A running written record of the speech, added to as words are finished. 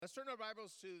Let's turn our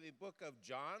Bibles to the book of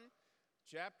John,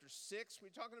 chapter 6. We're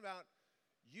talking about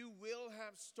you will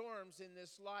have storms in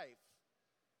this life,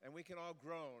 and we can all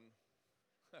groan.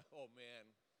 Oh, man,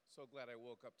 so glad I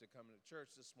woke up to come to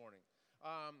church this morning.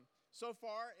 So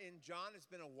far in John, it's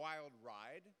been a wild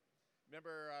ride.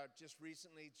 Remember, just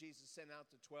recently, Jesus sent out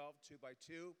the 12, two by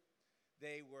two.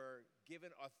 They were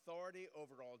given authority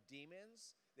over all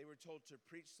demons. They were told to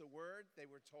preach the word. They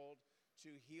were told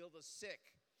to heal the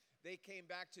sick. They came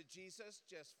back to Jesus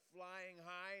just flying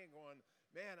high and going,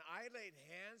 man, I laid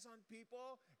hands on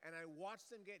people and I watched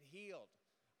them get healed.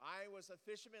 I was a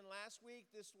fisherman last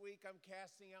week. This week I'm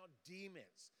casting out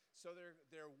demons. So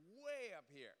they're way up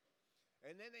here.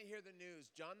 And then they hear the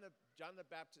news. John the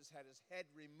Baptist had his head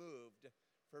removed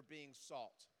for being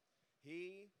salt.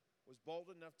 He was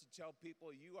bold enough to tell people,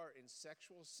 you are in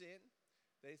sexual sin.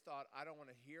 They thought, I don't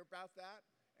want to hear about that.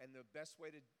 And the best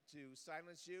way to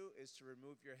silence you is to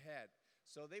remove your head.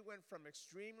 So they went from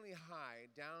extremely high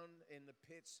down in the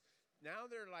pits. Now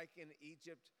they're like in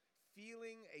Egypt,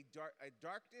 feeling a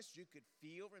darkness you could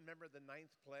feel. Remember, the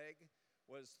ninth plague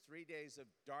was 3 days of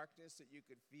darkness that you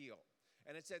could feel.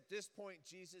 And it's at this point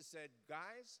Jesus said,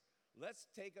 guys, let's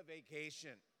take a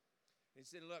vacation. He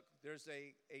said, look, there's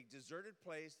a deserted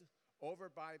place over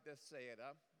by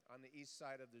Bethsaida on the east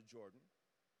side of the Jordan.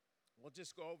 We'll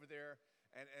just go over there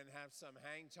and have some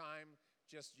hang time,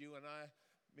 just you and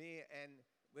me. And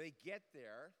they get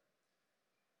there,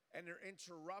 and they're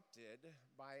interrupted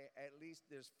by at least,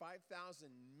 there's 5,000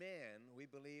 men, we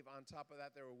believe. On top of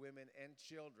that, there were women and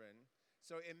children.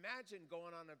 So imagine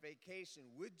going on a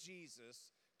vacation with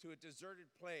Jesus to a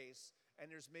deserted place, and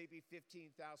there's maybe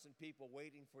 15,000 people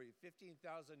waiting for you. 15,000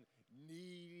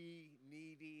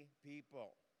 needy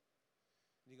people.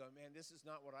 And you go, man, this is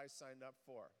not what I signed up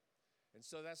for. And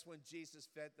so that's when Jesus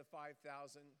fed the 5,000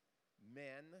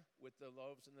 men with the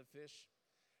loaves and the fish.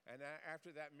 And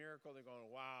after that miracle, they're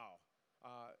going, wow,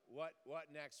 what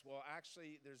next? Well,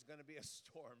 actually, there's going to be a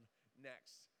storm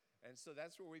next. And so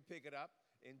that's where we pick it up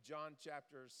in John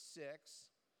chapter 6.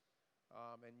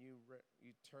 And you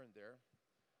turn there.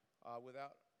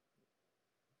 Without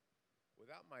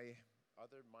my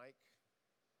other mic,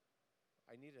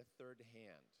 I need a third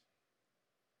hand.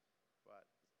 But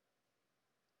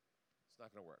it's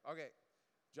not going to work. Okay,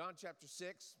 John chapter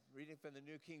 6, reading from the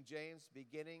New King James,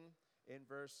 beginning in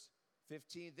verse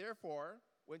 15. Therefore,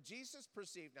 when Jesus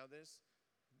perceived, now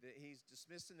he's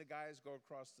dismissing the guys go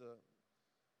across the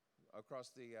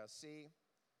sea.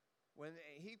 When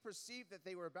he perceived that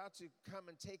they were about to come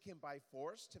and take him by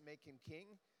force to make him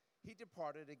king, he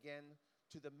departed again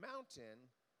to the mountain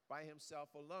by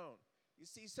himself alone. You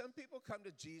see, some people come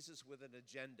to Jesus with an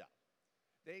agenda.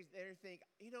 They think,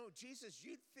 Jesus,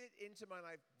 you'd fit into my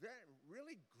life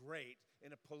really great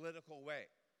in a political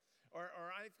way. Or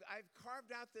I've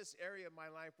carved out this area of my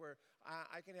life where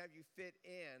I can have you fit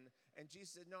in. And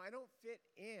Jesus said, no, I don't fit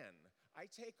in. I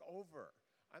take over.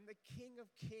 I'm the King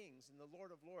of Kings and the Lord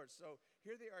of Lords. So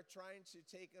here they are trying to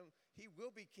take him. He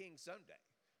will be king someday.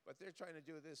 But they're trying to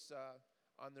do this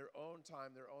on their own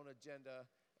time, their own agenda,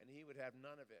 and he would have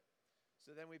none of it.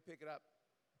 So then we pick it up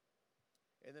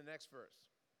in the next verse.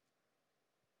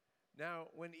 Now,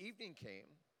 when evening came,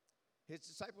 his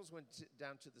disciples went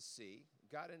down to the sea,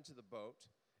 got into the boat,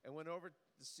 and went over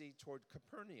the sea toward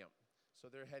Capernaum. So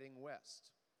they're heading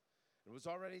west. It was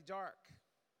already dark.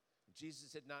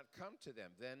 Jesus had not come to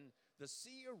them. Then the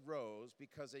sea arose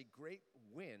because a great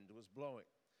wind was blowing.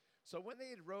 So when they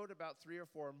had rowed about 3 or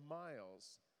 4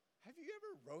 miles, have you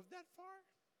ever rowed that far?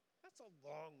 That's a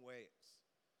long ways.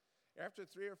 After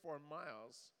 3 or 4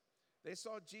 miles, they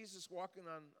saw Jesus walking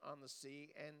on the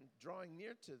sea and drawing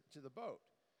near to the boat.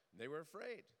 They were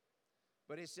afraid.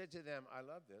 But he said to them, I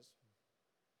love this.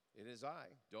 It is I.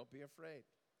 Don't be afraid.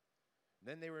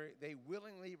 Then they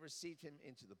willingly received him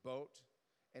into the boat,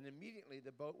 and immediately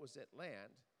the boat was at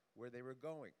land where they were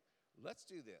going. Let's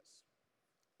do this.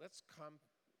 Let's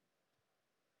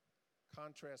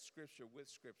contrast Scripture with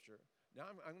Scripture. Now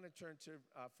I'm going to turn to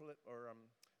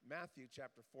Matthew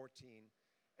chapter 14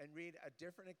 and read a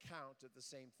different account of the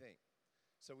same thing.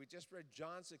 So we just read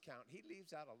John's account. He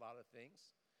leaves out a lot of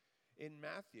things. In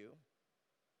Matthew,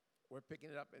 we're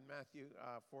picking it up in Matthew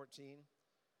 14,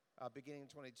 beginning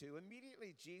 22.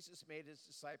 Immediately Jesus made his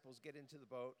disciples get into the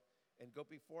boat and go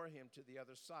before him to the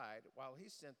other side while he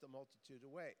sent the multitude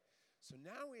away. So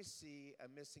now we see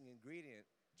a missing ingredient.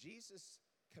 Jesus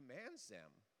commands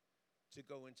them to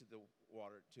go into the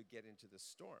water to get into the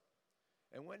storm.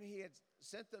 And when he had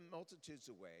sent the multitudes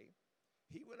away,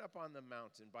 he went up on the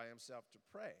mountain by himself to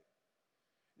pray.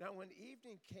 Now when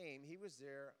evening came, he was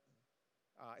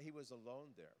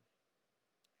alone there.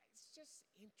 it's just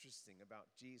interesting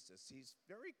about Jesus. He's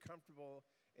very comfortable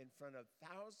in front of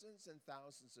thousands and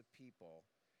thousands of people,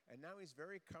 and now he's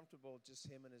very comfortable just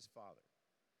him and his Father.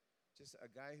 Just a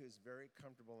guy who's very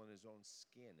comfortable in his own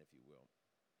skin, if you will.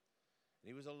 And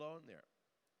he was alone there.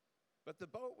 But the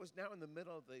boat was now in the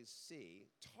middle of the sea,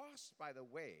 tossed by the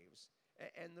waves,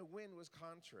 and the wind was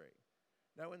contrary.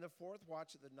 Now, in the fourth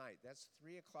watch of the night, that's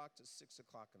 3 o'clock to 6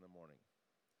 o'clock in the morning.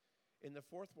 In the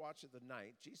fourth watch of the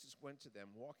night, Jesus went to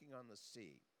them walking on the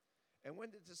sea. And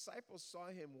when the disciples saw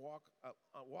him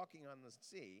walking on the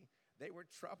sea, they were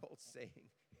troubled,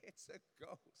 saying, "It's a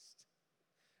ghost."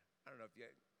 I don't know if you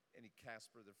had any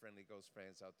Casper the Friendly Ghost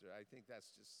fans out there. I think that's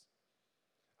just,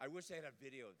 I wish I had a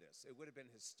video of this. It would have been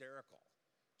hysterical.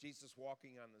 Jesus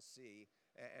walking on the sea,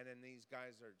 and then these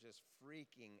guys are just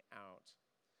freaking out.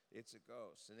 It's a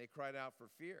ghost. And they cried out for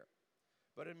fear.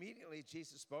 But immediately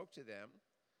Jesus spoke to them,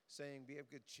 saying, "Be of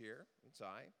good cheer, it's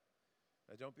I.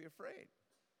 Don't be afraid."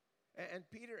 And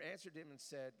Peter answered him and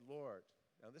said, "Lord,"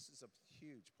 now this is a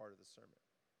huge part of the sermon,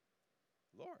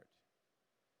 "Lord,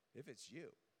 if it's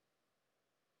you,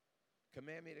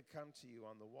 command me to come to you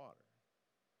on the water."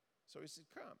 So he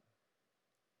said, "Come."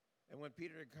 And when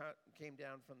Peter had come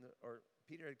down from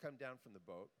the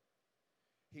boat,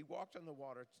 he walked on the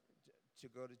water to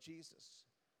go to Jesus.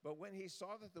 But when he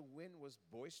saw that the wind was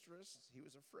boisterous, he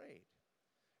was afraid.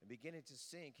 And beginning to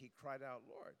sink, he cried out,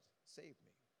 "Lord, save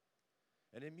me."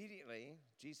 And immediately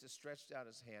Jesus stretched out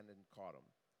his hand and caught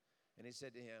him. And he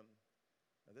said to him,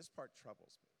 now this part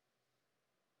troubles me,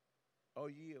 "O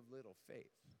ye of little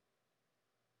faith,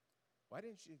 why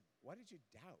did you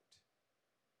doubt?"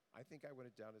 I think I would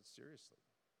have doubted seriously.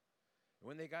 And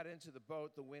when they got into the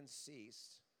boat, the wind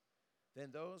ceased.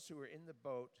 Then those who were in the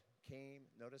boat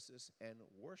came, notice this, and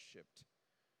worshiped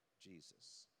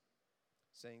Jesus,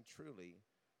 saying, "Truly,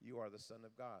 you are the Son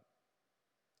of God."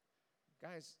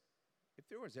 Guys, if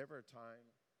there was ever a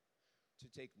time to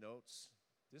take notes,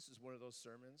 this is one of those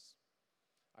sermons.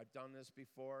 I've done this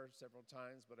before several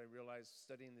times, but I realized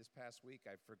studying this past week,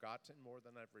 I've forgotten more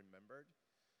than I've remembered.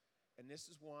 And this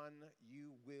is one,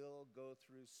 you will go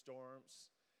through storms.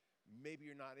 Maybe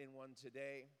you're not in one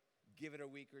today. Give it a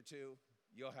week or two,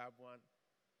 you'll have one.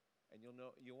 And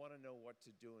you'll want to know what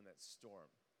to do in that storm.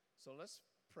 So let's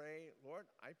pray. Lord,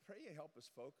 I pray you help us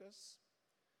focus,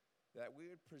 that we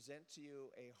would present to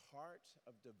you a heart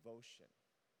of devotion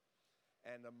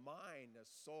and a mind, a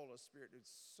soul, a spirit that's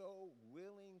so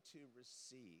willing to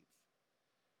receive.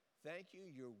 Thank you,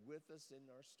 you're with us in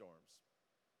our storms.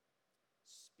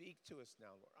 Speak to us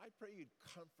now, Lord. I pray you'd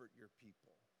comfort your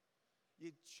people.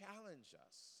 You'd challenge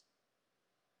us.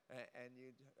 And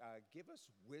you'd give us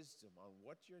wisdom on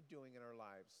what you're doing in our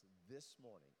lives this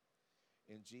morning.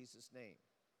 In Jesus' name,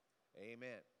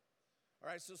 amen. All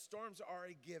right, so storms are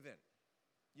a given.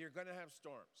 You're going to have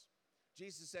storms.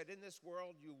 Jesus said, "In this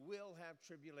world you will have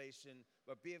tribulation,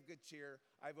 but be of good cheer.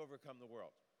 I've overcome the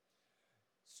world."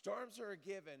 Storms are a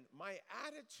given. My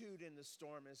attitude in the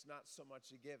storm is not so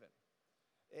much a given.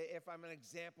 If I'm an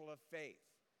example of faith,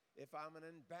 if I'm an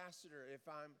ambassador, if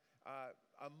I'm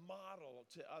a model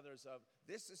to others of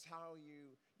this is how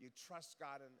you trust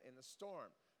God in the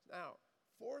storm. Now,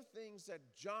 4 things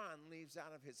that John leaves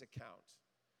out of his account.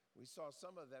 We saw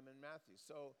some of them in Matthew.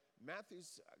 So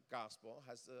Matthew's gospel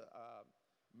has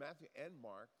Matthew and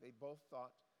Mark, they both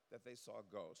thought that they saw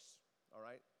ghosts, all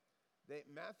right?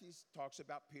 Matthew talks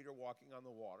about Peter walking on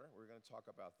the water. We're going to talk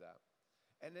about that.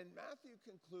 And then Matthew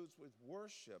concludes with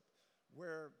worship,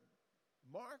 where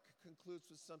Mark concludes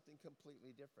with something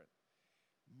completely different.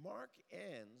 Mark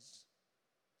ends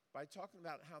by talking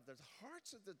about how the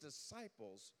hearts of the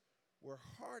disciples were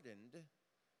hardened.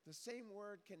 The same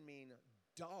word can mean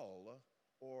dull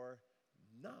or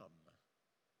numb.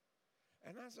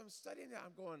 And as I'm studying that,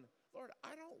 I'm going, Lord,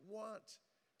 I don't want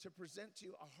to present to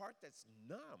you a heart that's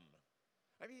numb.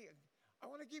 I mean, I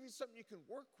want to give you something you can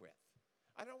work with.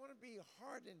 I don't want to be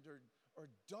hardened or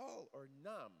dull or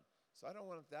numb. So I don't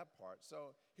want that part.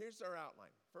 So here's our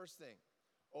outline. First thing,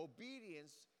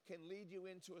 obedience can lead you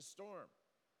into a storm.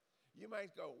 You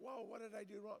might go, whoa, what did I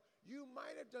do wrong? You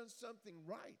might have done something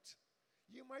right.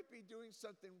 You might be doing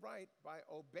something right by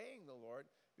obeying the Lord,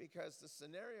 because the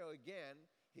scenario, again,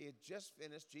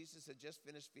 Jesus had just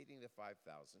finished feeding the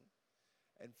 5,000.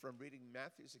 And from reading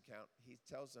Matthew's account, he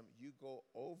tells them, you go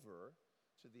over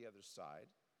to the other side.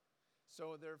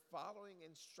 So they're following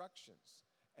instructions.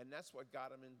 And that's what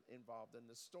got him involved in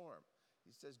the storm.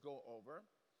 He says, go over.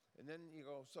 And then you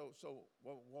go, so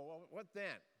what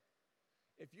then?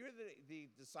 If you're the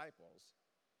disciples,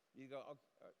 you go,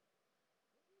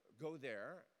 go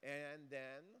there, and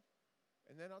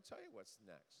then I'll tell you what's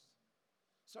next.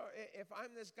 So if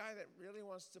I'm this guy that really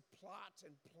wants to plot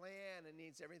and plan and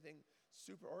needs everything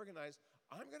super organized,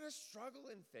 I'm going to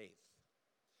struggle in faith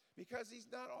because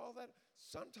he's not all that.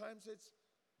 Sometimes it's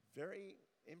very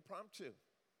impromptu.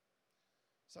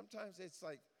 Sometimes it's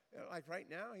like right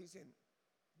now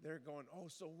they're going, oh,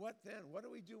 so what then? What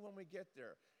do we do when we get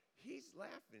there? He's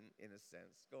laughing in a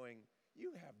sense, going,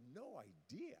 you have no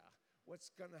idea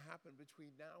what's going to happen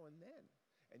between now and then.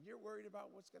 And you're worried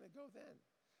about what's going to go then.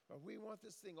 But we want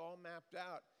this thing all mapped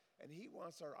out, and he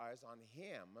wants our eyes on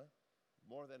him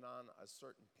more than on a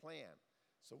certain plan.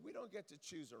 So we don't get to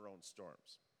choose our own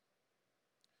storms.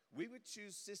 We would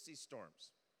choose sissy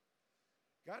storms.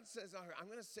 God says, I'm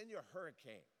going to send you a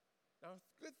hurricane. Now,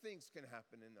 good things can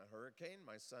happen in a hurricane.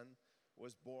 My son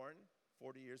was born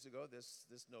 40 years ago this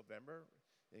November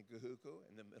in Kahuku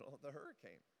in the middle of the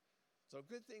hurricane. So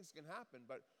good things can happen,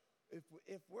 but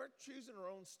if we're choosing our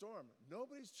own storm,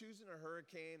 nobody's choosing a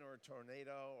hurricane or a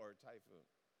tornado or a typhoon.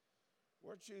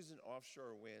 We're choosing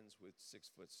offshore winds with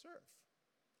 6-foot surf.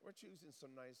 We're choosing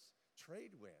some nice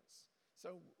trade winds.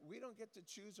 So we don't get to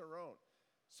choose our own.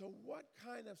 So what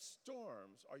kind of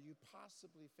storms are you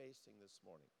possibly facing this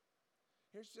morning?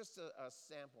 Here's just a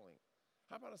sampling.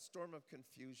 How about a storm of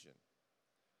confusion?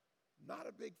 Not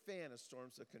a big fan of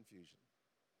storms of confusion.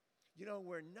 You know,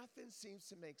 where nothing seems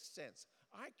to make sense.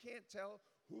 I can't tell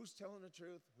who's telling the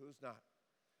truth, who's not.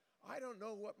 I don't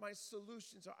know what my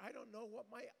solutions are. I don't know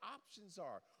what my options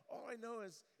are. All I know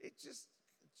is it's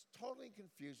totally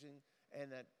confusing,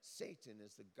 and that Satan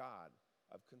is the god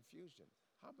of confusion.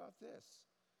 How about this?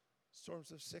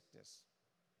 Storms of sickness,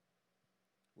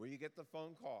 where you get the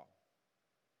phone call.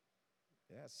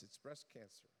 Yes, it's breast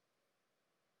cancer.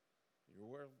 Your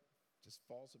world just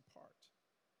falls apart.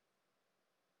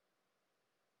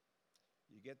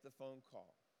 You get the phone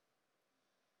call.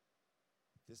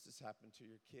 This has happened to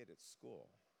your kid at school.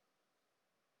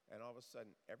 And all of a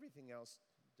sudden, everything else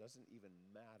doesn't even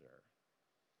matter.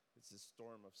 It's a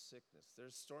storm of sickness.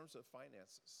 There's storms of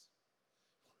finances,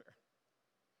 where,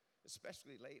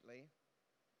 especially lately,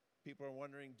 people are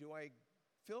wondering, do I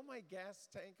fill my gas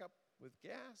tank up with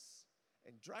gas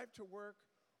and drive to work,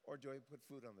 or do I put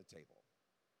food on the table?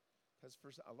 Because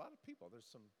for a lot of people, there's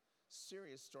some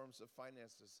serious storms of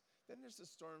finances. Then there's the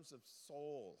storms of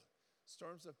soul,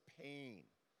 storms of pain,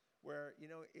 where,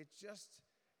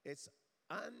 it's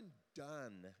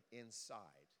undone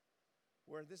inside.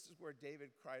 Where this is where David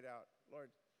cried out, Lord,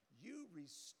 you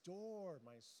restore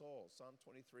my soul. Psalm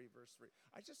 23, verse 3.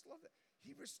 I just love it.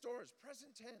 He restores,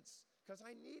 present tense, because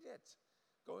I need it.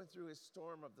 Going through his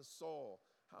storm of the soul.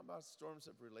 How about storms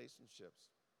of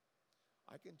relationships?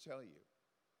 I can tell you,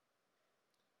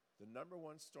 the number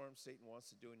one storm Satan wants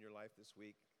to do in your life this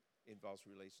week involves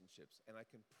relationships, and I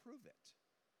can prove it.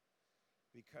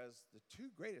 Because the two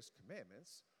greatest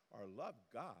commandments are love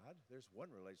God, there's one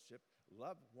relationship,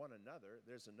 love one another,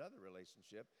 there's another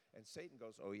relationship, and Satan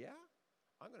goes, oh yeah?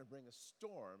 I'm going to bring a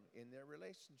storm in their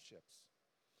relationships.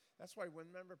 That's why,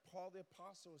 remember, Paul the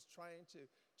Apostle was trying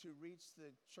to reach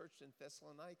the church in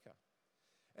Thessalonica.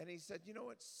 And he said, you know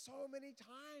what, so many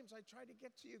times I tried to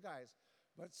get to you guys,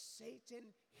 but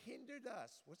Satan hindered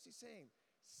us. What's he saying?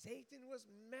 Satan was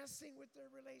messing with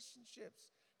their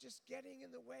relationships, just getting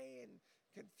in the way and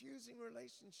confusing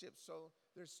relationships. So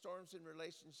there's storms in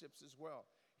relationships as well.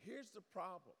 Here's the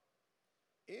problem.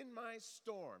 In my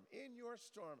storm, in your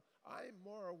storm, I'm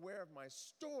more aware of my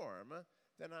storm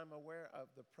than I'm aware of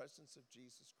the presence of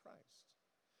Jesus Christ.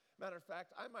 Matter of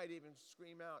fact, I might even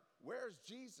scream out, where's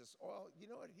Jesus? Well, you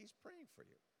know what? He's praying for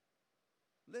you.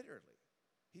 Literally,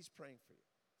 he's praying for you.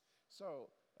 So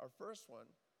our first one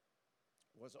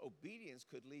was obedience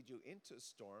could lead you into a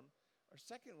storm. Our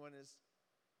second one is,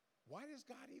 why does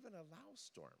God even allow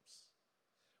storms?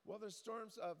 Well, there's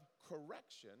storms of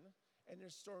correction and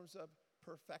there's storms of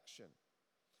perfection.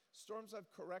 Storms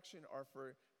of correction are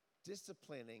for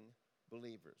disciplining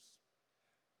believers.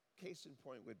 Case in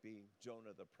point would be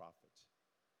Jonah the prophet.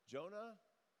 Jonah,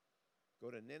 go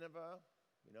to Nineveh,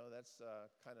 that's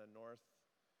kind of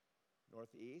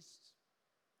northeast.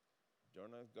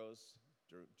 Jonah goes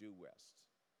due west,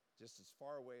 just as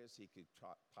far away as he could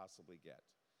possibly get.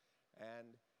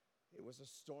 And it was a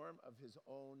storm of his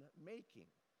own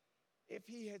making. If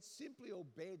he had simply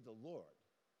obeyed the Lord,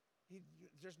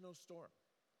 there's no storm.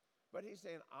 But he's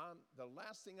saying, the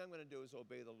last thing I'm going to do is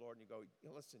obey the Lord. And you go,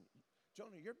 listen,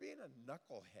 Jonah, you're being a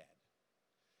knucklehead.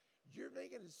 You're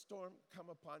making a storm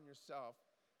come upon yourself.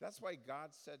 That's why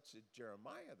God said to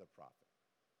Jeremiah the prophet,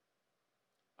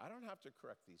 I don't have to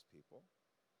correct these people.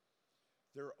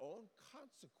 Their own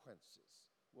consequences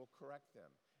will correct them,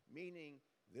 meaning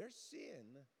their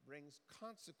sin brings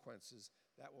consequences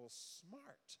that will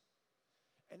smart.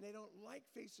 And they don't like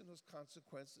facing those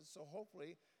consequences, so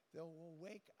hopefully they will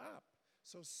wake up.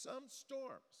 So some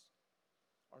storms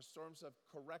are storms of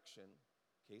correction,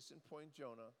 case in point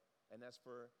Jonah, and that's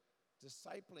for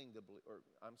disciplining the believer,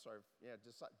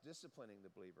 disciplining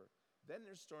the believer. Then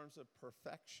there's storms of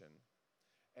perfection,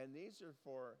 and these are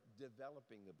for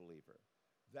developing the believer.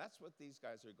 That's what these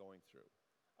guys are going through,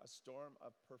 a storm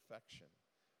of perfection.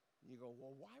 You go,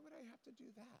 well, why would I have to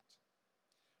do that?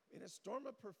 In a storm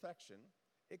of perfection,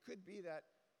 it could be that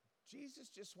Jesus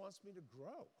just wants me to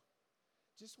grow,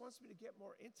 just wants me to get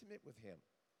more intimate with him.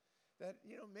 That,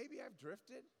 maybe I've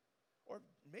drifted, or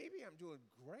maybe I'm doing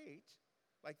great,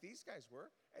 like these guys were,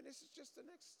 and this is just the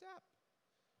next step.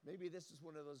 Maybe this is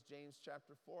one of those James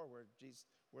chapter 4 where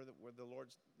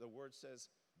the word says,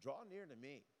 draw near to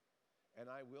me, and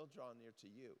I will draw near to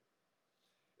you.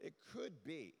 It could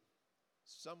be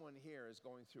someone here is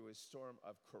going through a storm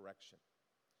of correction.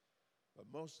 But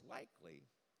most likely,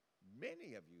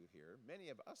 many of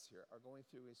us here are going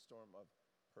through a storm of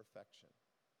perfection,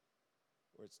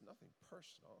 where it's nothing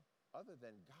personal other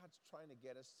than God's trying to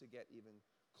get us to get even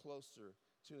closer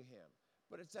to him.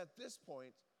 But it's at this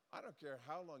point, I don't care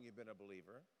how long you've been a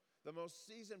believer, the most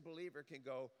seasoned believer can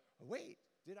go, wait,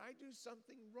 did I do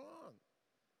something wrong?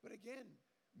 But again,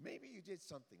 maybe you did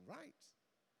something right.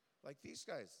 Like these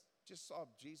guys just saw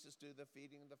Jesus do the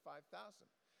feeding of the 5,000.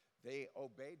 They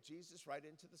obeyed Jesus right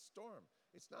into the storm.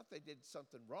 It's not they did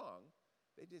something wrong,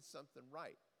 they did something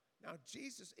right. Now,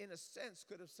 Jesus, in a sense,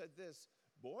 could have said this,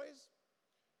 boys,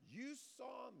 you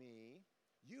saw me,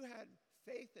 you had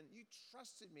faith and you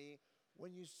trusted me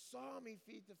when you saw me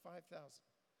feed the 5,000.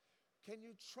 Can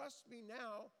you trust me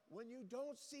now when you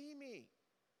don't see me?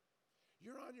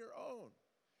 You're on your own.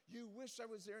 You wish I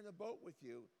was there in the boat with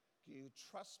you. Can you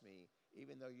trust me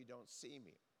even though you don't see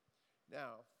me?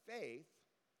 Now, faith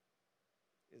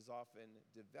is often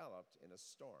developed in a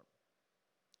storm.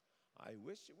 I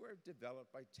wish it were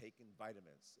developed by taking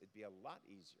vitamins. It'd be a lot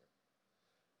easier.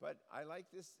 But I like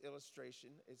this illustration.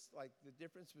 It's like the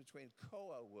difference between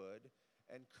koa wood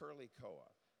and curly koa.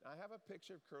 Now, I have a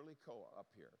picture of curly koa up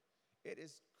here. It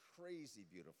is crazy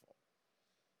beautiful.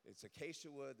 It's acacia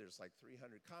wood. There's like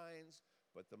 300 kinds,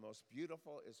 but the most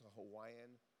beautiful is a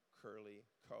Hawaiian curly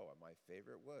koa, my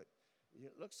favorite wood.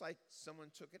 It looks like someone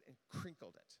took it and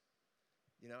crinkled it,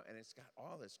 and it's got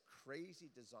all this crazy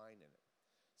design in it.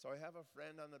 So I have a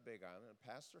friend on the Big Island, a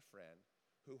pastor friend,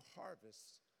 who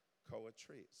harvests koa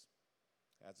trees.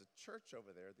 Has a church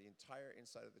over there. The entire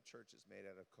inside of the church is made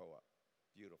out of koa.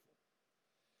 Beautiful.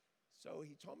 So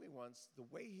he told me once the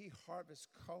way he harvests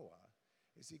koa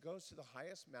is he goes to the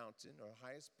highest mountain or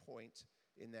highest point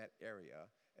in that area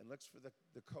and looks for the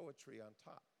koa tree on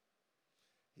top.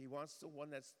 He wants the one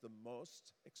that's the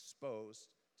most exposed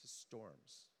to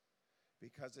storms,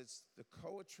 because it's the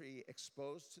koa tree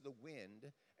exposed to the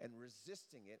wind and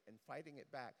resisting it and fighting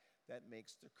it back that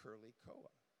makes the curly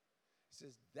koa. He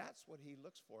says, that's what he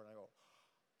looks for. And I go,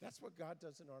 that's what God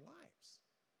does in our lives.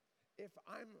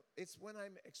 It's when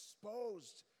I'm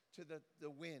exposed to the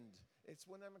wind. It's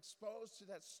when I'm exposed to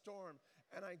that storm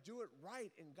and I do it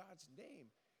right in God's name.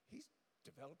 He's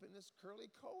developing this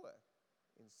curly koa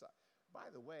inside.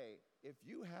 By the way, if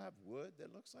you have wood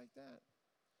that looks like that,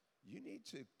 you need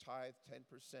to tithe 10%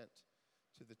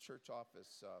 to the church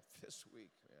office this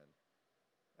week, man.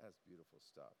 That's beautiful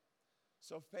stuff.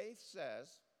 So faith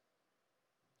says,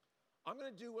 I'm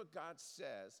going to do what God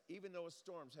says, even though a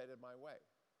storm's headed my way.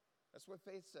 That's what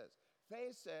faith says.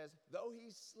 Faith says, though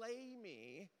he slay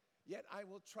me, yet I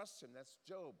will trust him. That's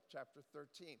Job chapter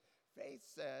 13. Faith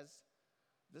says,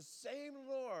 the same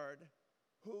Lord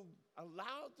who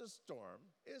allowed the storm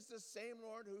is the same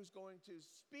Lord who's going to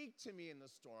speak to me in the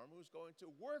storm, who's going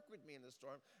to work with me in the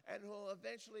storm, and who will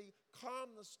eventually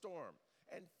calm the storm.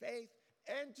 And faith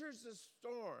enters the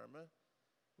storm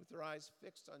with their eyes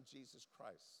fixed on Jesus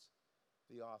Christ,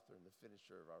 the author and the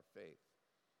finisher of our faith.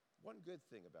 One good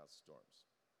thing about storms,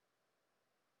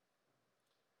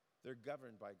 they're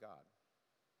governed by God.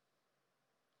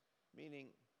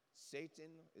 Meaning,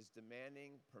 Satan is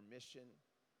demanding permission.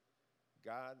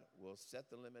 God will set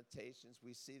the limitations.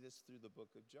 We see this through the book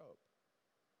of Job.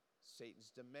 Satan's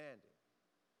demanding.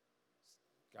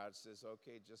 God says,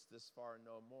 okay, just this far,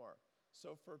 no more.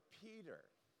 So for Peter,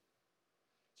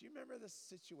 do you remember the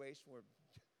situation where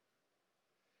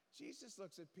Jesus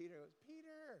looks at Peter and goes,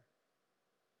 Peter,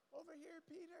 over here,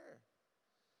 Peter.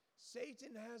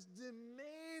 Satan has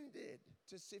demanded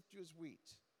to sift you as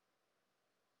wheat.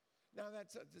 Now,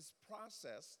 that's this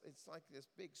process. It's like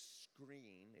this big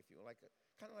screen, if you will,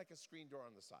 kind of like a screen door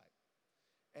on the side.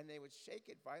 And they would shake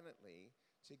it violently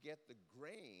to get the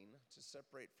grain to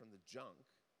separate from the junk.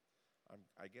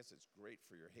 I guess it's great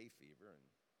for your hay fever and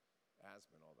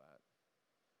asthma and all that.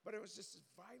 But it was just this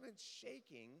violent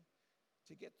shaking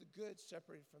to get the good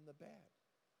separated from the bad.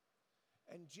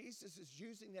 And Jesus is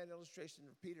using that illustration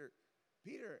of Peter.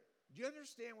 Peter, do you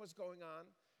understand what's going on?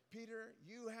 Peter,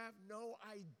 you have no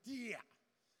idea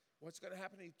what's going to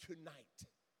happen to you tonight.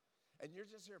 And you're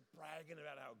just here bragging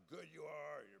about how good you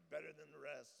are, you're better than the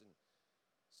rest. And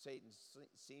Satan's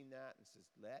seen that and says,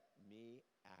 let me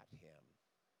at him.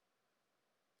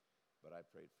 But I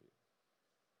prayed for you.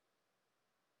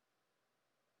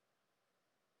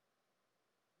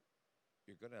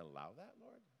 You're going to allow that,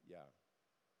 Lord? Yeah.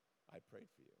 I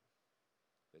prayed for you,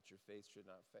 that your faith should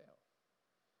not fail.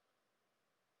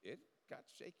 It got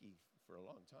shaky for a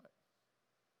long time,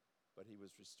 but he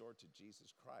was restored to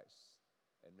Jesus Christ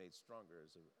and made stronger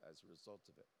as a result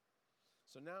of it.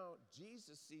 So now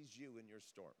Jesus sees you in your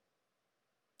storm,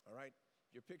 all right?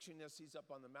 If you're picturing this, he's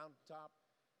up on the mountaintop,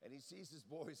 and he sees his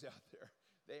boys out there.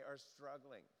 They are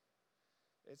struggling.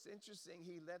 It's interesting,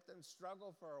 he let them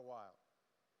struggle for a while.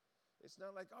 It's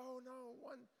not like, oh no,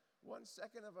 one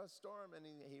second of a storm, and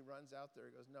he runs out there.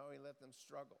 He goes, no, he let them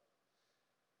struggle.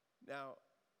 Now,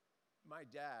 my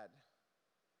dad,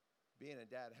 being a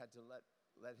dad, had to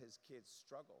let his kids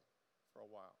struggle for a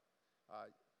while.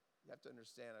 You have to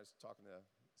understand, I was talking to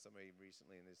somebody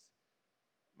recently, and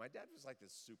my dad was like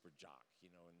this super jock,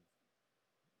 and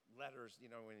letters,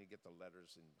 when you get the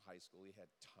letters in high school, he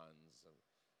had tons of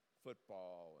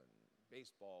football and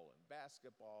baseball and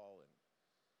basketball, and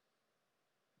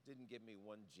didn't give me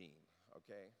one gene,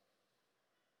 okay?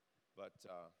 But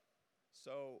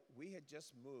so we had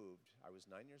just moved. I was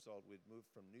 9 years old. We'd moved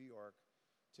from New York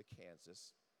to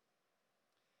Kansas,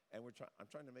 and I'm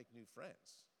trying to make new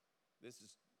friends. This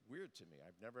is weird to me.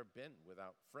 I've never been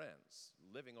without friends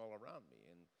living all around me,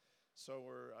 and so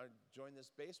I joined this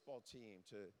baseball team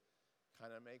to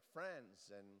kind of make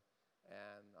friends, and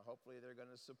hopefully they're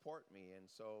going to support me. And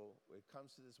so it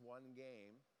comes to this one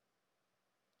game.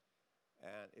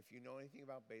 And if you know anything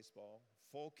about baseball,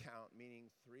 full count,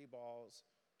 meaning 3 balls,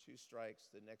 2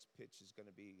 strikes, the next pitch is going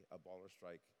to be a ball or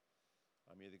strike.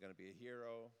 I'm either going to be a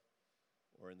hero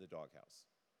or in the doghouse.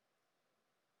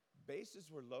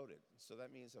 Bases were loaded, so that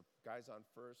means if guys on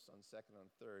first, on second, on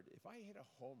third, if I hit a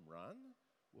home run,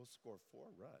 we'll score 4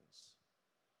 runs.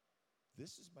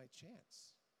 This is my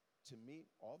chance to meet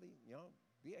all the,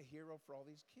 be a hero for all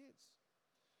these kids.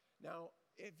 Now,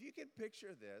 if you can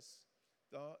picture this,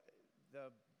 the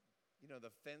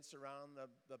fence around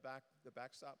the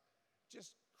backstop,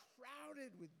 just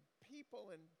crowded with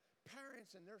people and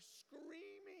parents, and they're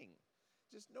screaming.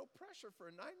 Just no pressure for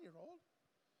a 9-year-old.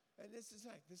 And this is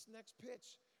like this next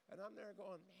pitch, and I'm there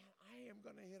going, man, I am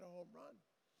going to hit a home run.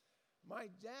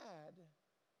 My dad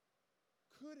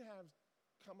could have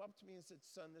come up to me and said,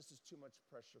 son, this is too much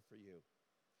pressure for you.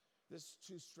 This is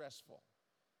too stressful.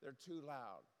 They're too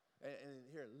loud. And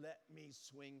here, let me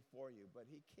swing for you.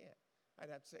 But he can't. I'd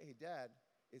have to say, hey, Dad,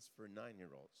 it's for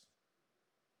 9-year-olds.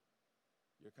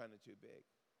 You're kind of too big.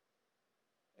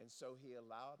 And so he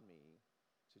allowed me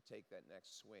to take that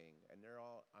next swing. And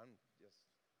I'm just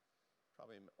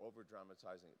probably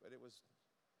over-dramatizing it, but it was,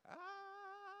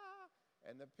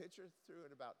 and the pitcher threw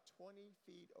it about 20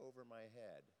 feet over my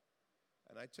head.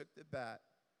 And I took the bat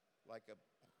like a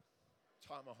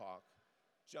tomahawk,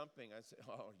 jumping. I said,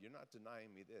 oh, you're not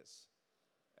denying me this.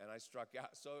 And I struck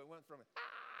out. So it went from,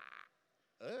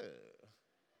 and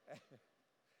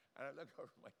I look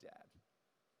over at my dad.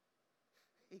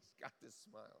 He's got this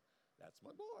smile. That's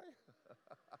my boy.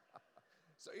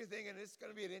 So you're thinking it's going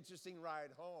to be an interesting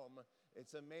ride home.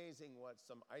 It's amazing what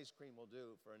some ice cream will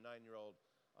do for a 9-year-old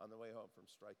on the way home from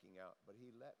striking out. But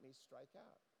he let me strike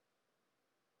out.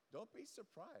 Don't be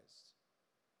surprised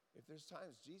if there's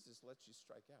times Jesus lets you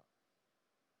strike out.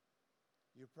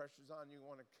 Your pressure's on, you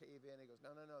want to cave in. He goes,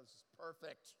 no, this is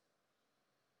perfect.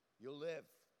 You'll live.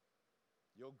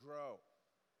 You'll grow.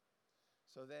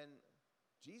 So then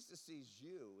Jesus sees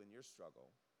you in your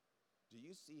struggle. Do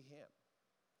you see him?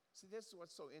 See, this is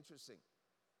what's so interesting.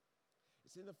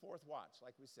 It's in the 4th watch,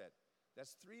 like we said.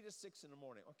 That's 3 to 6 in the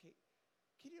morning. Okay,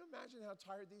 can you imagine how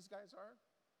tired these guys are?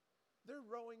 They're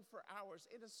rowing for hours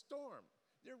in a storm.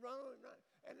 They're rowing,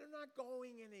 and they're not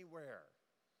going anywhere.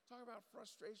 Talk about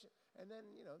frustration. And then,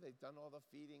 they've done all the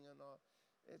feeding and all.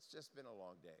 It's just been a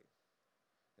long day.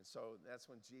 And so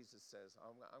that's when Jesus says,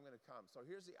 I'm going to come. So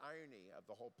here's the irony of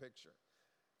the whole picture.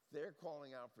 They're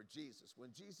calling out for Jesus.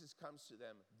 When Jesus comes to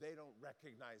them, they don't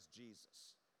recognize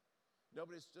Jesus.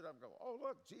 Nobody stood up and go, oh,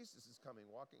 look, Jesus is coming,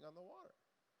 walking on the water.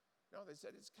 No, they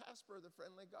said, it's Casper the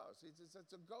friendly ghost. It's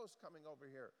a ghost coming over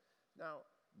here. Now,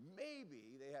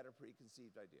 maybe they had a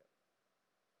preconceived idea.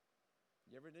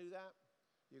 You ever do that?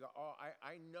 You go, oh,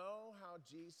 I know how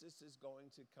Jesus is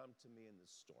going to come to me in the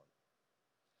storm.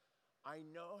 I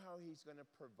know how he's going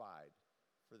to provide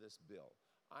for this bill.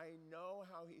 I know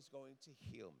how he's going to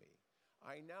heal me.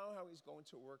 I know how he's going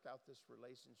to work out this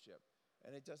relationship.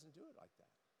 And it doesn't do it like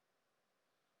that.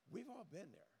 We've all been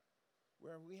there,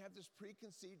 where we have this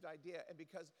preconceived idea, and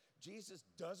because Jesus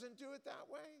doesn't do it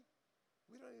that way,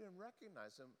 we don't even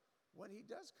recognize him when he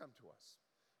does come to us.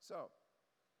 So,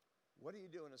 what do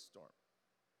you do in a storm?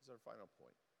 Is our final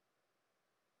point.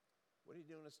 What do you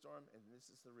do in a storm? And this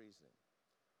is the reasoning.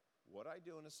 What I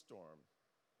do in a storm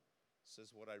says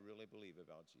what I really believe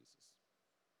about Jesus.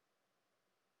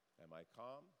 Am I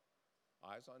calm?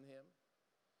 Eyes on him?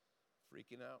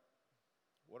 Freaking out?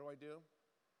 What do?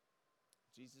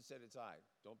 Jesus said it's I.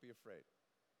 Don't be afraid.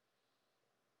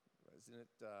 Isn't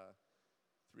it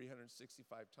 365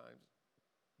 times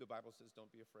the Bible says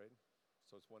don't be afraid?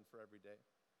 So it's one for every day.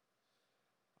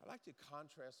 I like to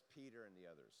contrast Peter and the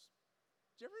others.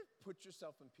 Do you ever put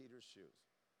yourself in Peter's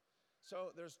shoes? So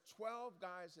there's 12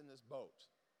 guys in this boat.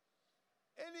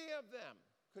 Any of them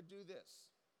could do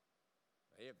this.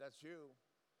 Hey, if that's you,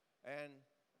 and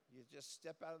you just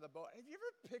step out of the boat. Have you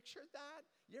ever pictured that?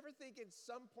 You ever think at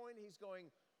some point he's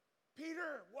going,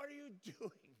 Peter, what are you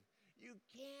doing? You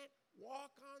can't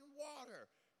walk on water.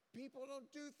 People don't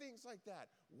do things like that.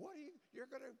 You're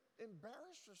going to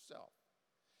embarrass yourself.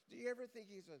 Do you ever think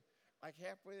he's like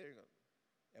halfway there, going,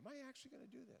 am I actually going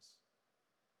to do this?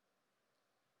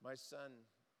 My son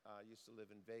used to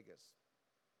live in Vegas.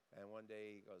 And one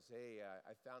day he goes, hey,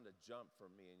 I found a jump for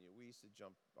me and you. We used to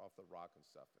jump off the rock and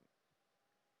stuff. And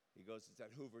he goes, it's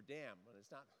at Hoover Dam. But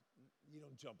it's not, you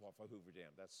don't jump off of Hoover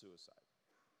Dam. That's suicide.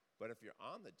 But if you're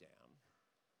on the dam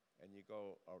and you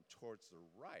go towards the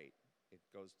right, it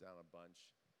goes down a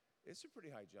bunch. It's a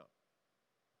pretty high jump.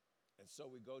 And so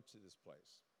we go to this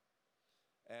place.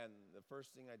 And the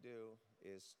first thing I do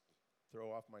is throw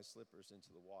off my slippers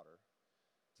into the water,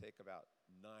 take about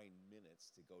 9 minutes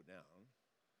to go down.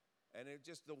 And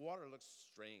the water looks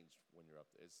strange when you're up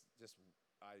there. It's just,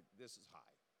 this is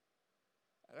high.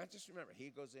 And I just remember,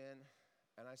 he goes in,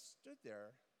 and I stood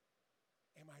there,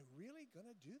 am I really going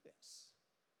to do this?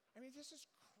 I mean, this is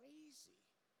crazy.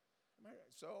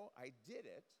 So I did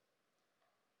it,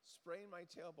 sprained my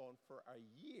tailbone for a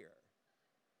year,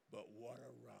 but what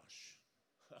a rush.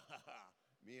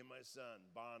 Me and my son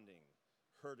bonding,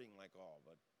 hurting like all,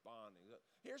 but bonding.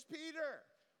 Here's Peter.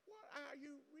 What, are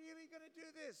you really going to do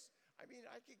this? I mean,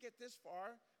 I could get this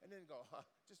far and then go,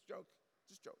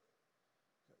 just joke.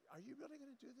 Are you really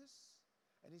going to do this?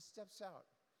 And he steps out.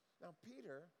 Now,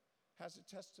 Peter has a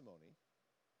testimony.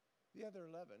 The other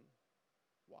 11,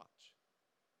 watch.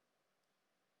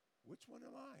 Which one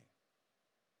am I?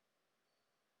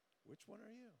 Which one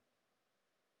are you?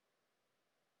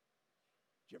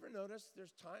 Do you ever notice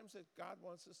there's times that God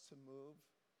wants us to move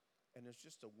and there's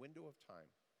just a window of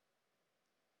time?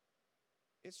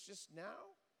 It's just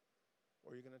now,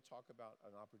 or you're going to talk about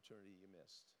an opportunity you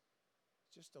missed.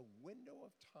 It's just a window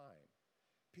of time.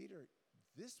 Peter,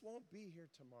 this won't be here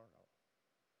tomorrow.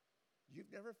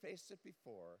 You've never faced it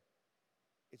before.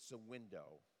 It's a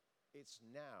window. It's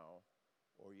now,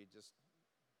 or you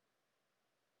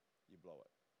blow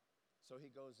it. So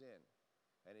he goes in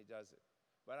and he does it.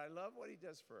 But I love what he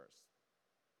does first.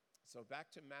 So back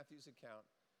to Matthew's account.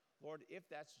 Lord, if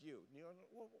that's you. You know,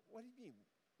 what do you mean,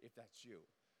 if that's you?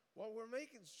 Well, we're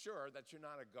making sure that you're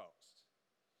not a ghost.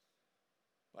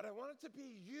 But I want it to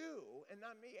be you and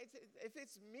not me. If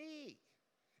it's me,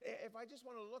 if I just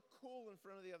want to look cool in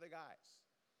front of the other guys,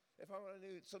 if I want to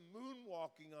do some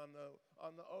moonwalking on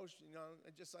the ocean, you know,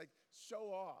 and just like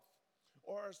show off,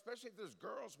 or especially if there's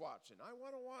girls watching, I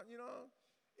want to watch, you know,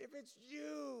 if it's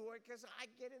you, because I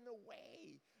get in the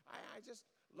way. I just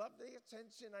love the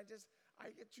attention. I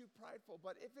get too prideful.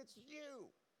 But if it's you,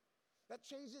 that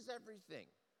changes everything.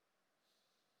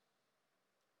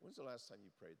 When's the last time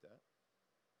you prayed that?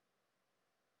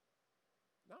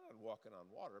 Not on walking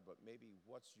on water, but maybe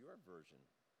what's your version?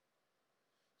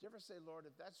 Do you ever say, Lord,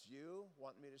 if that's you,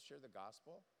 want me to share the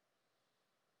gospel?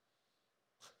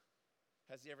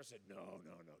 Has he ever said, no,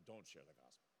 don't share the gospel?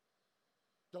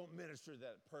 Don't minister to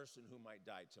that person who might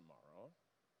die tomorrow.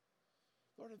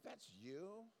 Lord, if that's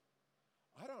you,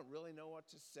 I don't really know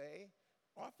what to say.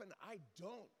 Often I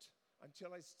don't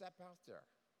until I step out there.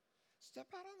 Step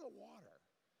out on the water,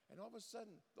 and all of a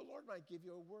sudden, the Lord might give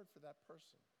you a word for that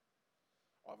person.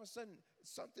 All of a sudden,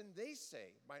 something they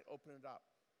say might open it up.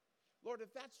 Lord,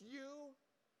 if that's you,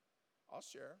 I'll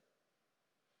share.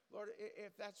 Lord,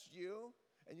 if that's you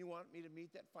and you want me to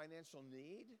meet that financial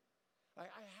need,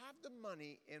 I have the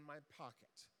money in my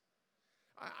pocket.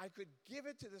 I could give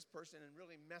it to this person and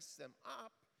really mess them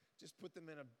up, just put them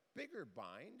in a bigger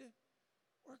bind.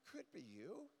 Or it could be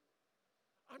you.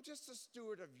 I'm just a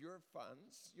steward of your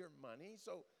funds, your money.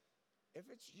 So if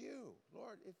it's you,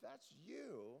 Lord, if that's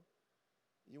you,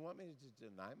 you want me to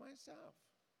deny myself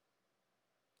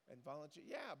and volunteer?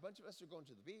 Yeah, a bunch of us are going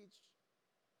to the beach.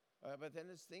 But then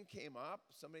this thing came up.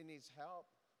 Somebody needs help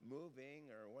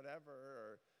moving or whatever.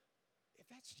 Or if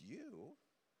that's you,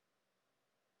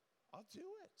 I'll do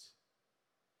it.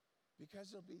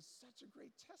 Because it'll be such a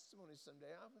great testimony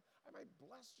someday. I might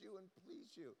bless you and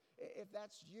please you. If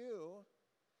that's you,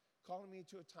 calling me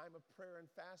to a time of prayer and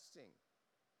fasting.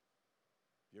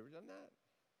 You ever done that?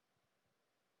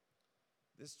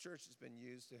 This church has been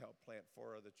used to help plant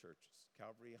 4 other churches.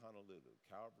 Calvary Honolulu,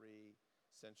 Calvary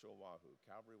Central Oahu,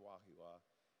 Calvary Wahiawa,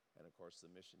 and of course the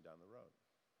mission down the road.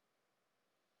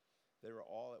 They were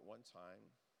all at one time,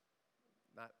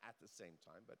 not at the same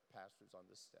time, but pastors on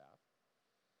the staff.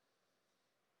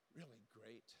 Really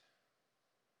great.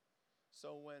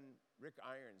 So when Rick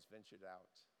Irons ventured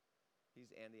out,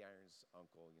 he's Andy Irons'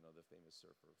 uncle, the famous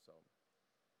surfer. So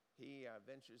he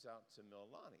ventures out to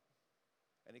Mililani.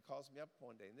 And he calls me up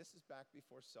one day, and this is back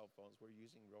before cell phones. We're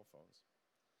using real phones.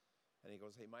 And he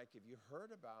goes, hey, Mike, have you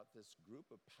heard about this group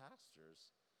of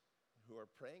pastors who are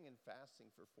praying and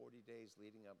fasting for 40 days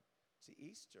leading up to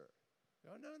Easter?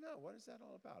 I go, no, what is that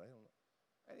all about? I don't know.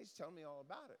 And he's telling me all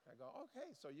about it. I go,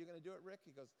 okay, so you're going to do it, Rick?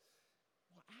 He goes,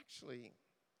 well, actually,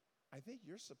 I think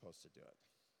you're supposed to do it.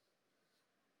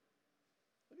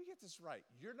 Let me get this right.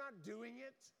 You're not doing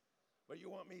it, but you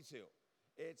want me to.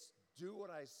 It's do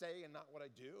what I say and not what I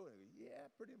do. And I go, yeah,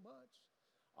 pretty much.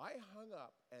 I hung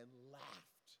up and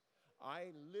laughed.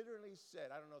 I literally said,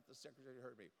 I don't know if the secretary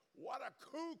heard me, what a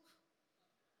kook.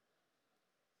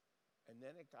 And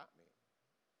then it got me.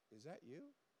 Is that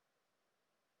you?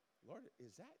 Lord,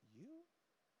 is that you?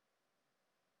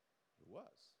 It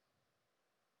was.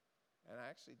 And I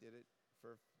actually did it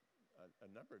for a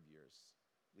number of years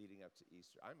leading up to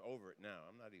Easter. I'm over it now.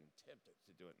 I'm not even tempted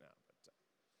to do it now.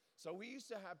 So we used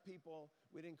to have people,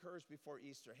 we'd encourage before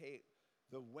Easter, hey,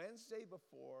 the Wednesday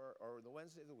before or the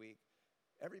Wednesday of the week,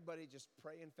 everybody just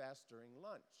pray and fast during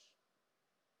lunch.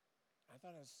 I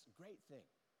thought it was a great thing.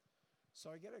 So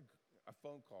I get a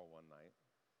phone call one night.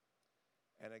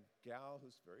 And a gal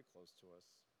who's very close to us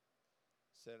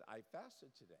said, I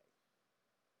fasted today.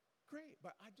 Great,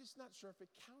 but I'm just not sure if it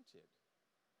counted.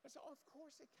 I said, oh, of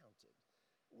course it counted.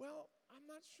 Well, I'm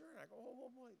not sure. I go, oh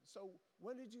boy. So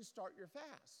when did you start your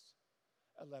fast?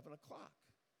 11 o'clock.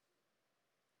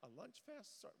 A lunch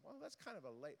fast start? Well, that's kind of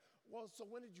a late. Well, so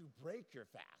when did you break your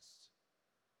fast?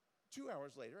 2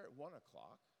 hours later at 1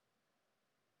 o'clock.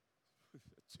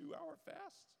 A 2-hour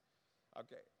fast?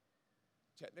 Okay.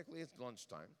 Technically, it's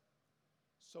lunchtime.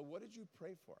 So what did you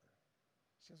pray for?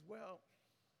 She says, well,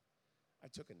 I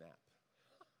took a nap.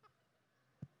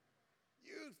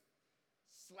 You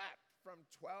slept from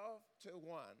 12 to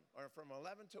 1, or from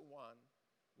 11 to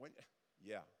 1.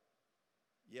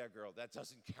 Yeah, girl, that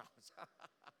doesn't count.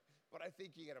 But I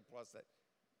think you get a plus that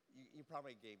you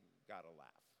probably gave God a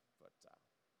laugh. But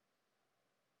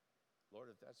Lord,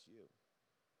 if that's you,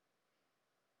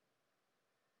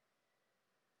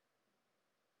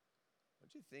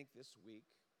 don't you think this week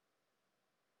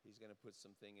he's going to put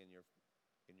something in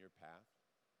your path?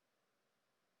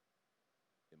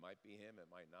 It might be him,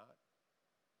 it might not.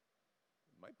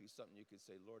 It might be something you could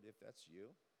say, Lord, if that's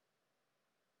you,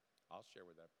 I'll share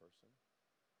with that person.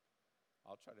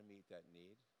 I'll try to meet that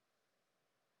need.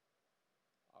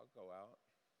 I'll go out.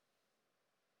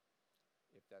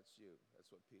 If that's you, that's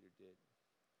what Peter did.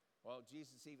 Well,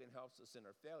 Jesus even helps us in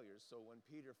our failures. So when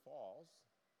Peter falls,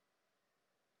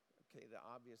 okay, the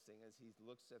obvious thing is he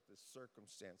looks at the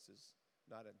circumstances,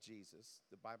 not at Jesus.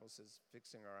 The Bible says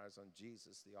fixing our eyes on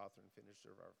Jesus, the author and finisher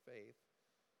of our faith,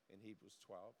 in Hebrews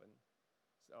 12. And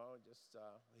so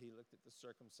he looked at the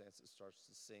circumstances, starts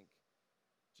to sink.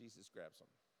 Jesus grabs him.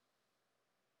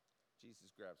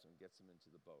 Jesus grabs him, gets him into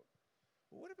the boat.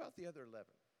 Well, what about the other 11?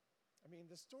 I mean,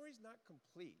 the story's not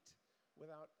complete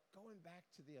without going back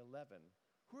to the 11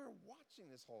 who are watching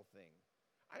this whole thing.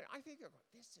 I think,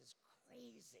 this is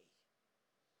crazy.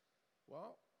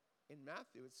 Well, in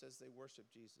Matthew, it says they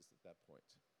worshiped Jesus at that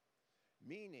point.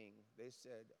 Meaning, they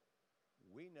said,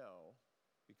 we know,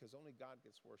 because only God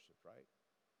gets worshiped, right?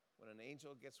 When an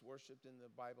angel gets worshiped in the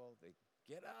Bible, they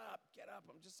get up,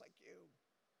 I'm just like you.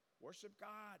 Worship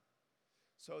God.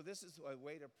 So this is a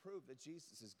way to prove that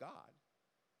Jesus is God.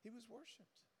 He was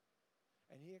worshiped,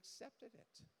 and he accepted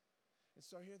it. And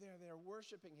so here they're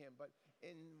worshiping him. But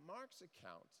in Mark's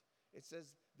account, it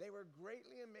says they were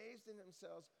greatly amazed in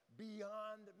themselves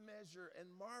beyond measure and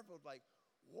marveled like,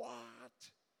 what?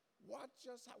 what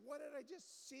did I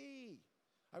just see?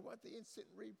 I want the instant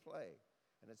replay.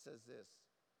 And it says this,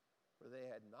 for they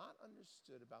had not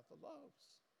understood about the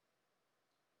loaves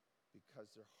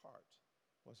because their heart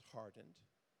was hardened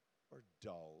or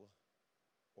dull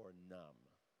or numb.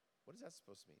 What is that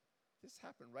supposed to mean? This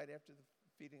happened right after the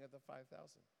feeding of the 5,000.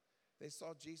 They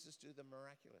saw Jesus do the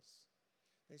miraculous.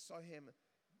 They saw him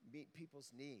meet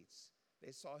people's needs. They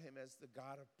saw him as the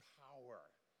God of power.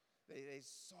 They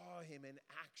saw him in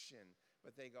action,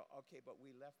 but they go, okay, but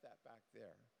we left that back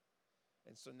there.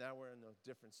 And so now we're in a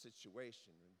different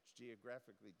situation,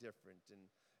 geographically different,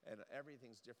 and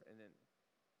everything's different. And then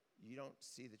you don't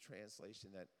see the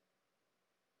translation that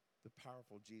the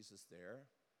powerful Jesus there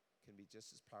can be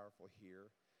just as powerful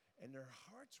here. And their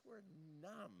hearts were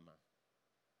numb.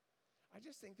 I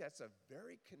just think that's a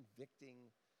very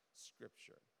convicting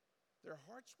scripture. Their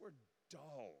hearts were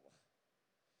dull.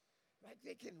 Like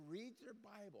they can read their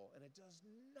Bible and it does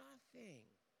nothing.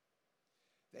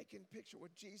 They can picture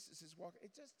what Jesus is walking.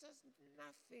 It just does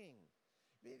nothing.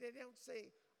 They don't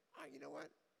say, you know what?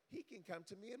 He can come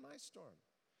to me in my storm.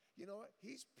 You know what?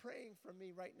 He's praying for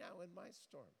me right now in my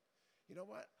storm. You know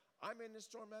what? I'm in the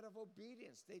storm out of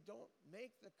obedience. They don't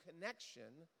make the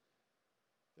connection.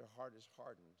 Their heart is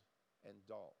hardened and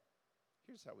dull.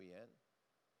 Here's how we end.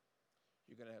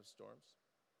 You're going to have storms.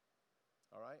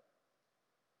 All right?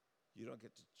 You don't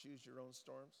get to choose your own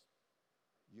storms.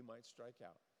 You might strike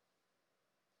out.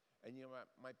 And you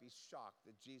might be shocked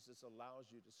that Jesus allows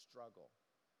you to struggle,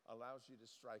 allows you to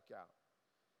strike out.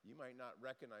 You might not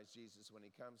recognize Jesus when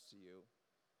he comes to you,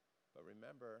 but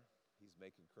remember, he's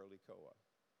making curly koa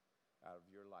out of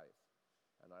your life.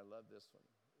 And I love this one.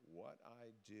 What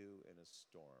I do in a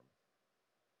storm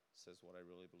says what I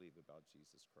really believe about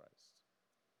Jesus Christ.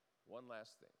 One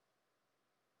last thing.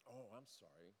 Oh, I'm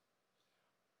sorry.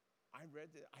 I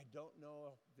read that. I don't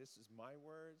know if this is my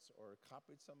words or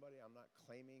copied somebody. I'm not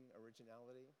claiming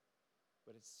originality,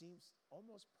 but it seems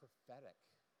almost prophetic.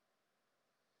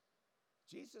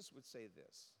 Jesus would say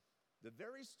this, the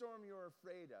very storm you're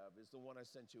afraid of is the one I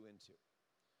sent you into.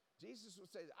 Jesus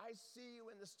would say, I see you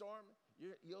in the storm,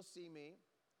 you'll see me.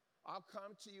 I'll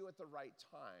come to you at the right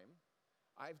time.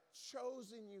 I've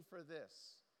chosen you for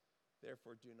this,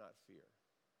 therefore do not fear.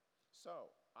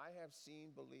 So, I have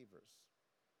seen believers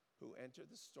who enter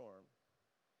the storm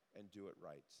and do it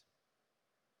right.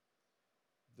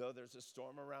 Though there's a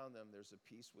storm around them, there's a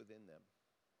peace within them.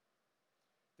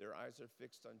 Their eyes are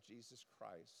fixed on Jesus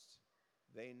Christ.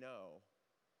 They know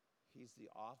he's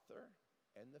the author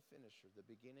and the finisher, the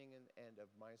beginning and end of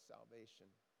my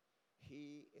salvation.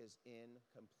 He is in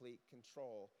complete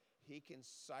control. He can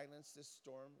silence this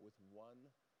storm with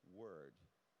one word,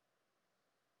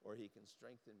 or he can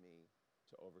strengthen me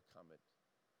to overcome it.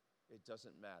 It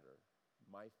doesn't matter.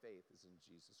 My faith is in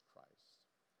Jesus Christ.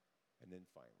 And then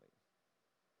finally,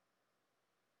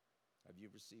 have you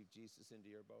received Jesus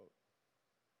into your boat?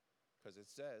 Because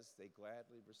it says they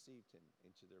gladly received him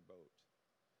into their boat.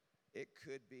 It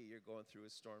could be you're going through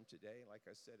a storm today. Like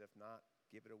I said, if not,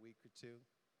 give it a week or two.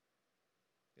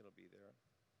 It'll be there.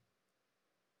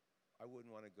 I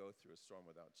wouldn't want to go through a storm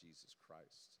without Jesus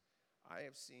Christ. I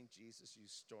have seen Jesus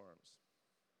use storms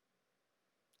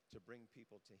to bring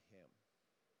people to him.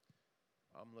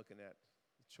 I'm looking at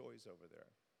the Choys over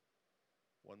there.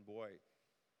 One boy,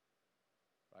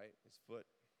 right, his foot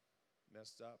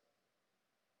messed up.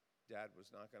 Dad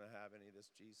was not going to have any of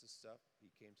this Jesus stuff.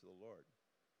 He came to the Lord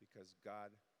because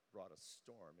God brought a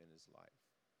storm in his life.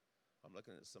 I'm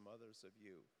looking at some others of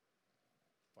you.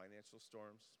 Financial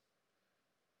storms,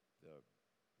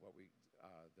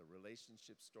 the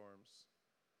relationship storms,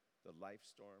 the life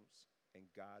storms, and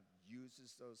God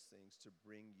uses those things to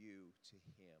bring you to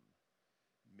him.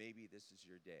 Maybe this is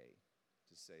your day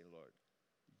to say, Lord,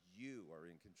 you are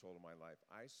in control of my life.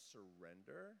 I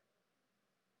surrender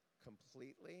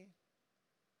completely.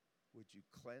 Would you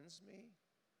cleanse me,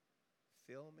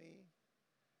 fill me,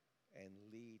 and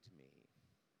lead me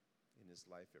in this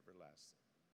life everlasting?